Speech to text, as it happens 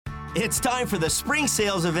It's time for the spring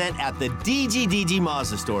sales event at the DGDG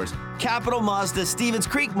Mazda stores. Capital Mazda, Stevens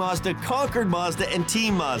Creek Mazda, Concord Mazda, and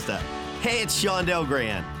Team Mazda. Hey, it's Shondell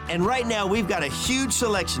Grand. And right now, we've got a huge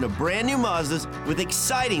selection of brand new Mazdas with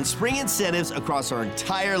exciting spring incentives across our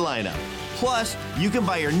entire lineup. Plus, you can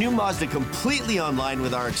buy your new Mazda completely online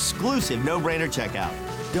with our exclusive no-brainer checkout.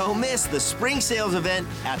 Don't miss the spring sales event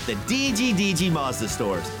at the DGDG Mazda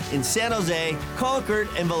stores in San Jose, Concord,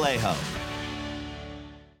 and Vallejo.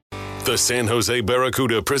 The San Jose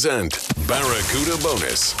Barracuda present Barracuda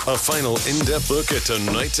Bonus, a final in-depth look at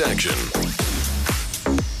tonight's action.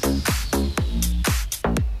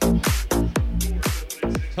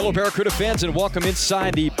 Hello, Barracuda fans, and welcome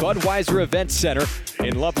inside the Budweiser Event Center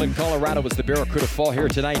in Loveland, Colorado, as the Barracuda fall here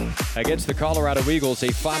tonight against the Colorado Eagles.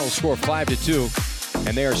 A final score 5-2,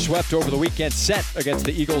 and they are swept over the weekend set against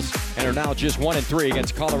the Eagles and are now just 1-3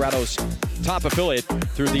 against Colorado's top affiliate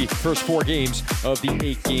through the first 4 games of the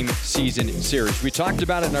 8-game season series. We talked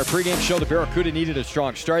about it in our pregame show. The Barracuda needed a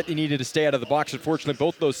strong start. They needed to stay out of the box. Unfortunately,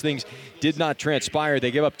 both those things did not transpire. They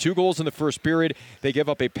gave up 2 goals in the first period. They gave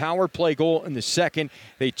up a power play goal in the second.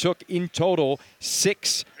 They took in total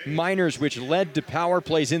 6 minors, which led to power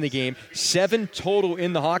plays in the game, 7 total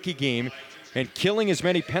in the hockey game. And killing as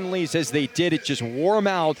many penalties as they did, it just wore them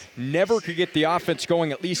out. Never could get the offense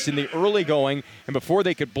going, at least in the early going. And before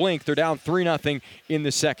they could blink, they're down 3-0 in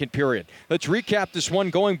the second period. Let's recap this one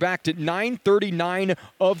going back to 9:39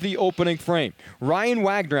 of the opening frame. Ryan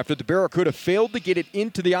Wagner, after the Barracuda failed to get it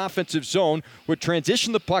into the offensive zone, would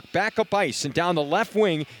transition the puck back up ice. And down the left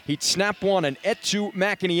wing, he'd snap one on Eetu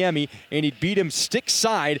Mäkiniemi, and he'd beat him stick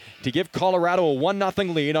side to give Colorado a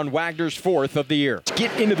 1-0 lead on Wagner's 4th of the year.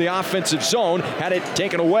 Get into the offensive zone. Had it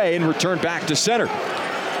taken away and returned back to center.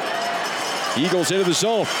 Eagles into the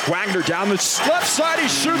zone. Wagner down the left side. He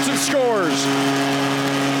shoots and scores.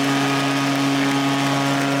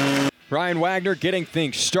 Ryan Wagner getting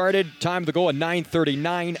things started. Time to go at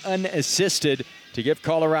 9:39 unassisted to give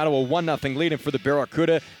Colorado a 1-0 lead. And for the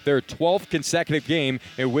Barracuda, their 12th consecutive game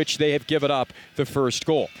in which they have given up the first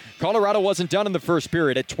goal. Colorado wasn't done in the first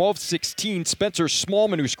period. At 12:16, Spencer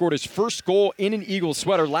Smallman, who scored his first goal in an Eagles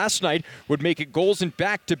sweater last night, would make it goals in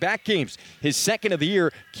back-to-back games. His second of the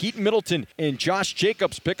year, Keaton Middleton and Josh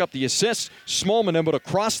Jacobs pick up the assists. Smallman able to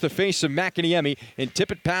cross the face of Mäkiniemi and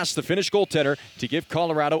tip it past the Finnish goaltender to give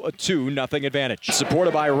Colorado a 2-0 advantage.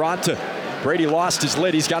 Supported by Ranta. Brady lost his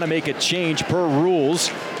lid. He's got to make a change per rules.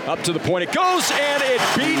 Up to the point it goes, and it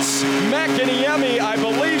beats Mäkiniemi. I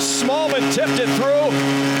believe Smallman tipped it through.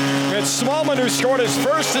 It's Smallman who scored his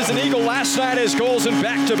first as an Eagle last night, his goals in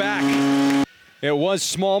back-to-back. It was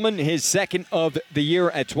Smallman, his second of the year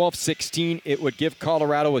at 12:16. It would give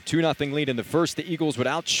Colorado a 2-0 lead in the first. The Eagles would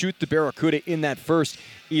outshoot the Barracuda in that first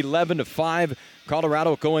 11-5.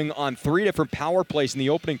 Colorado going on 3 different power plays in the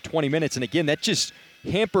opening 20 minutes. And again, that just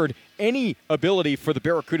hampered any ability for the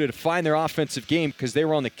Barracuda to find their offensive game because they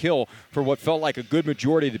were on the kill for what felt like a good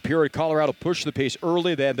majority of the period. Colorado pushed the pace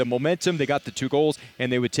early. They had the momentum. They got the 2 goals,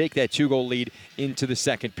 and they would take that 2-goal lead into the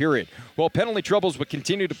second period. Well, penalty troubles would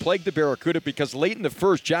continue to plague the Barracuda because late in the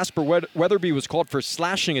first, Jasper Weatherby was called for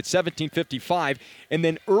slashing at 17:55, and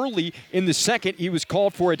then early in the second, he was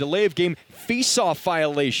called for a delay of game face-off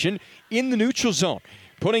violation in the neutral zone,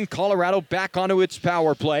 putting Colorado back onto its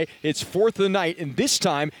power play. It's 4th of the night, and this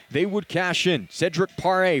time they would cash in. Cedric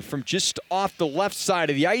Paré from just off the left side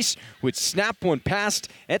of the ice would snap one past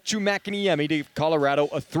Eetu Mäkiniemi to give Colorado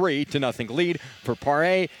a 3-0 lead. For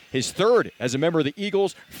Paré, his 3rd as a member of the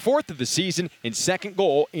Eagles, 4th of the season, and 2nd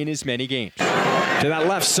goal in as many games. To that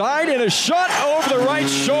left side, and a shot over the right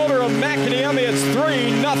shoulder of Mäkiniemi. It's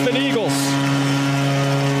 3-0 Eagles.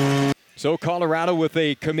 So Colorado with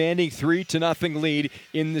a commanding 3-0 lead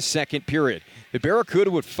in the second period. The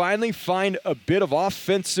Barracuda would finally find a bit of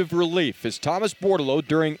offensive relief as Thomas Bordeleau,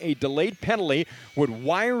 during a delayed penalty, would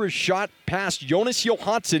wire a shot past Jonas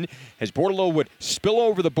Johansson as Bordeleau would spill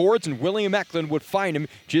over the boards and William Eklund would find him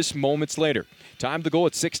just moments later. Time to go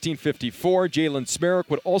at 16:54. Jalen Smerik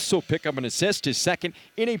would also pick up an assist, his second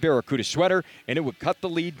in a Barracuda sweater, and it would cut the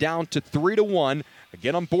lead down to 3-1.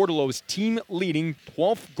 Again on Bordeleau's team-leading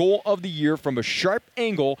 12th goal of the year from a sharp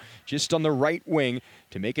angle just on the right wing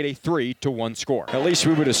to make it a 3-1 score. At least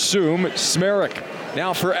we would assume. Smerik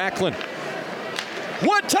now for Eklund.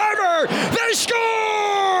 One-timer! They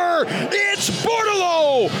score! It's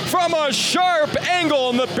Bordeleau from a sharp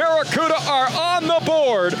angle, and the Barracuda are on the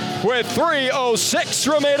board with 3:06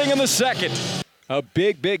 remaining in the second. A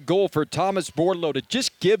big, big goal for Thomas Bordeleau to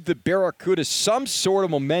just give the Barracuda some sort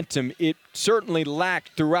of momentum. It certainly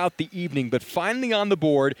lacked throughout the evening, but finally on the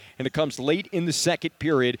board, and it comes late in the second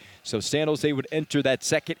period. So San Jose would enter that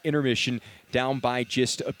second intermission down by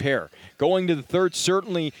just a pair. Going to the third,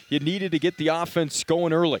 certainly you needed to get the offense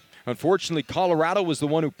going early. Unfortunately, Colorado was the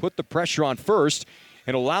one who put the pressure on first,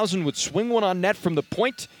 and Olausen would swing one on net from the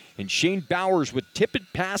point, and Shane Bowers would tip it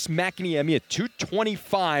past Makiniemi at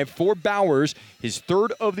 .225 for Bowers, his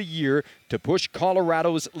third of the year, to push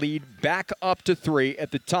Colorado's lead back up to 3,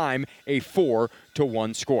 at the time a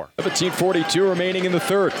 4-1 score. 17:42 remaining in the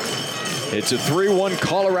third. It's a 3-1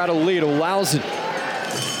 Colorado lead. Olausen,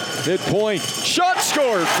 midpoint, shot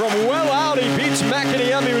scored from well out. He beats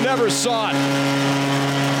Makiniemi, who never saw it.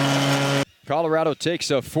 Colorado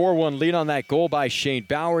takes a 4-1 lead on that goal by Shane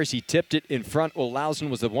Bowers. He tipped it in front. Olausen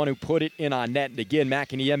was the one who put it in on net. And again,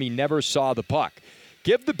 Makiniemi never saw the puck.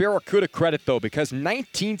 Give the Barracuda credit, though, because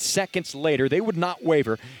 19 seconds later, they would not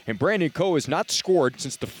waver. And Brandon Coe has not scored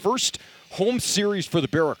since the first home series for the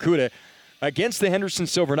Barracuda against the Henderson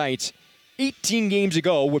Silver Knights 18 games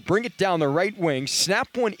ago. Would bring it down the right wing,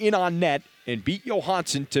 snap one in on net, and beat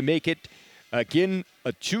Johansson to make it, again,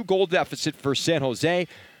 a 2-goal deficit for San Jose.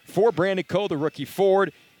 For Brandon Coe, the rookie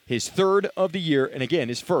forward, his third of the year, and again,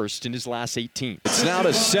 his first in his last 18. It's now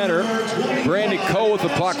to center. Brandon Coe with the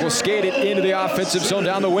puck will skate it into the offensive zone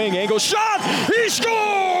down the wing. Angle shot! He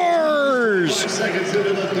scores! 5 seconds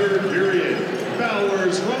into the third period.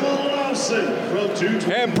 Bowers from Olausen from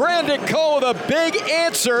 220. And Brandon Coe with a big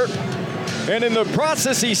answer. And in the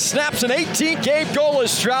process, he snaps an 18-game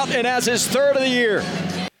goalless drought and has his third of the year.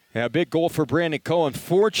 Yeah, a big goal for Brandon Coe.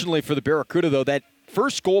 Unfortunately for the Barracuda, though, that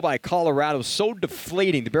first goal by Colorado so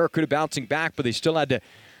deflating. The Barracuda bouncing back, but they still had to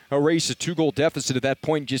erase a 2-goal deficit at that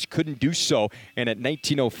point, just couldn't do so. And at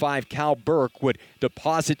 19:05, Cal Burke would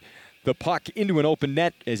deposit the puck into an open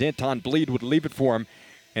net as Anton Bleed would leave it for him.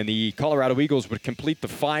 And the Colorado Eagles would complete the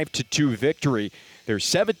 5-2 victory. Their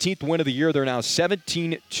 17th win of the year. They're now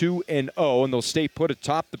 17-2-0, and they'll stay put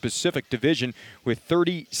atop the Pacific Division with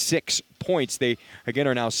 36 points. They, again,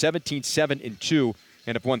 are now 17-7-2.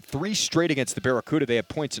 And have won 3 straight against the Barracuda. They have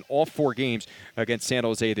points in all 4 games against San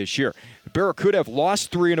Jose this year. The Barracuda have lost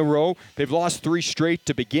 3 in a row. They've lost 3 straight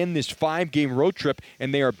to begin this 5-game road trip,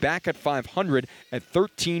 and they are back at 500 at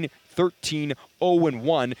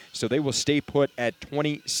 13-0-1, so they will stay put at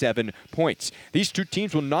 27 points. These two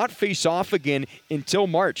teams will not face off again until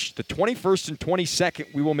March. The 21st and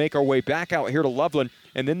 22nd, we will make our way back out here to Loveland,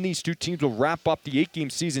 and then these two teams will wrap up the 8-game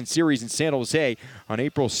season series in San Jose on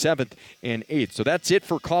April 7th and 8th. So that's it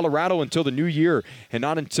for Colorado until the new year, and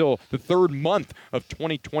not until the 3rd month of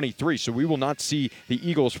 2023. So we will not see the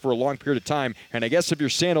Eagles for a long period of time. And I guess if you're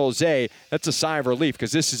San Jose, that's a sigh of relief,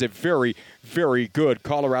 because this is a very, very good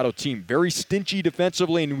Colorado team. Very stingy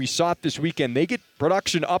defensively, and we saw it this weekend. They get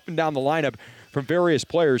production up and down the lineup from various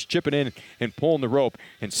players chipping in and pulling the rope,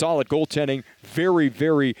 and solid goaltending. Very,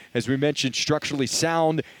 very, as we mentioned, structurally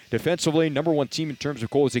sound defensively. Number 1 team in terms of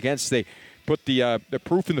goals against. They put the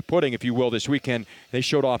proof in the pudding, if you will, this weekend. They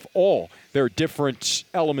showed off all their different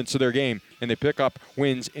elements of their game, and they pick up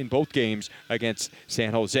wins in both games against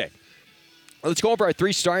San Jose. Let's go over our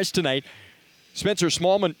 3 stars tonight. Spencer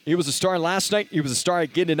Smallman, he was a star last night. He was a star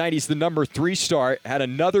again tonight. He's the number 3 star. Had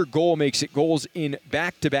another goal, makes it goals in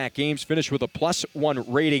back-to-back games. Finished with a +1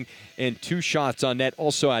 rating and 2 shots on net.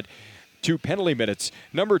 Also had 2 penalty minutes.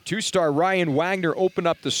 Number 2 star Ryan Wagner opened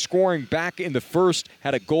up the scoring back in the first.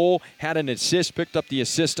 Had a goal, had an assist, picked up the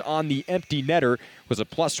assist on the empty netter. Was a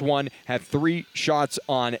 +1, had 3 shots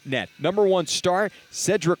on net. Number 1 star,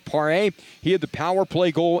 Cedric Paré. He had the power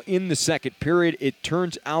play goal in the second period. It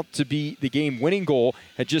turns out to be the game-winning goal.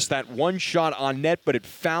 Had just that 1 shot on net, but it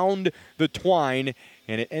found the twine,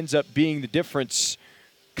 and it ends up being the difference,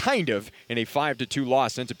 kind of, in a 5-2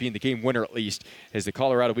 loss. Ends up being the game winner, at least, as the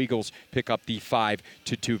Colorado Eagles pick up the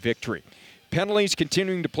 5-2 victory. Penalties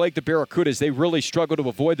continuing to plague the Barracudas. They really struggle to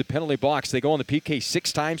avoid the penalty box. They go on the PK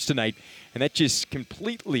 6 times tonight, and that just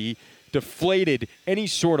completely deflated any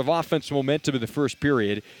sort of offensive momentum in the first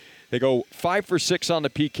period. They go 5 for 6 on the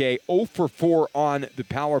PK, 0 for 4 on the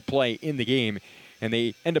power play in the game, and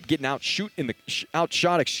they end up getting outshot in the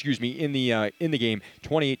game,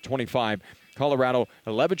 28-25. Colorado,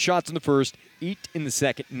 11 shots in the first, 8 in the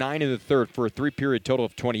second, 9 in the third, for a 3-period total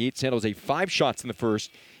of 28. San Jose, 5 shots in the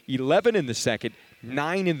first, 11 in the second,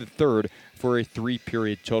 9 in the third, for a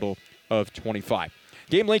 3-period total of 25.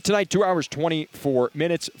 Game late tonight, 2 hours, 24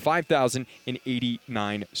 minutes,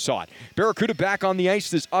 5,089 saw it. Barracuda back on the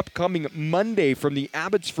ice this upcoming Monday from the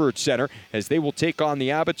Abbotsford Center as they will take on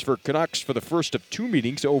the Abbotsford Canucks for the first of 2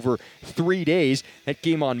 meetings over 3 days. That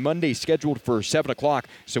game on Monday scheduled for 7 o'clock,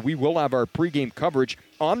 so we will have our pregame coverage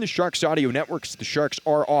on the Sharks audio networks. The Sharks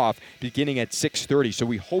are off beginning at 6:30, so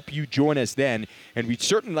we hope you join us then. And we'd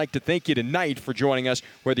certainly like to thank you tonight for joining us.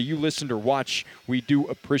 Whether you listened or watched, we do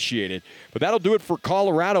appreciate it. But that'll do it for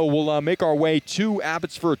Colorado. We'll make our way to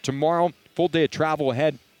Abbotsford tomorrow. Full day of travel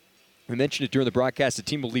ahead. We mentioned it during the broadcast. The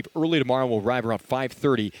team will leave early tomorrow. We'll arrive around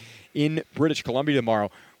 5:30 in British Columbia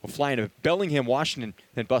tomorrow. We'll fly into Bellingham, Washington,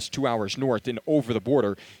 then bus 2 hours north and over the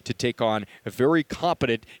border to take on a very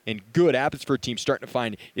competent and good Abbotsford team starting to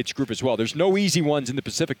find its group as well. There's no easy ones in the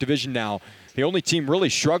Pacific Division now. The only team really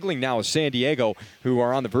struggling now is San Diego, who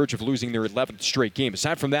are on the verge of losing their 11th straight game.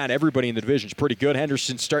 Aside from that, everybody in the division is pretty good.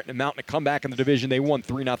 Henderson's starting to mount a comeback in the division. They won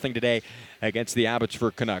 3-0 today against the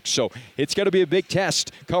Abbotsford Canucks. So it's going to be a big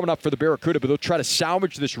test coming up for the Barracuda, but they'll try to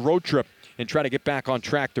salvage this road trip and try to get back on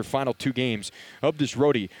track. Their final 2 games of this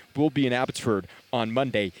roadie will be in Abbotsford on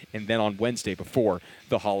Monday and then on Wednesday before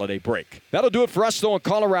the holiday break. That'll do it for us, though, in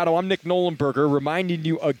Colorado. I'm Nick Nolenberger, reminding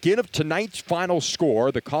you again of tonight's final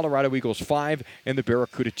score, the Colorado Eagles 5 and the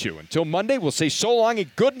Barracuda 2. Until Monday, we'll say so long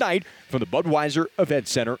and good night from the Budweiser Event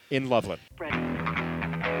Center in Loveland.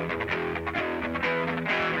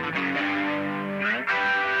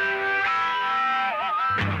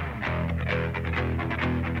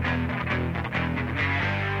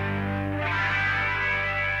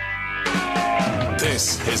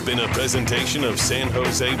 This has been a presentation of San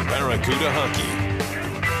Jose Barracuda Hockey.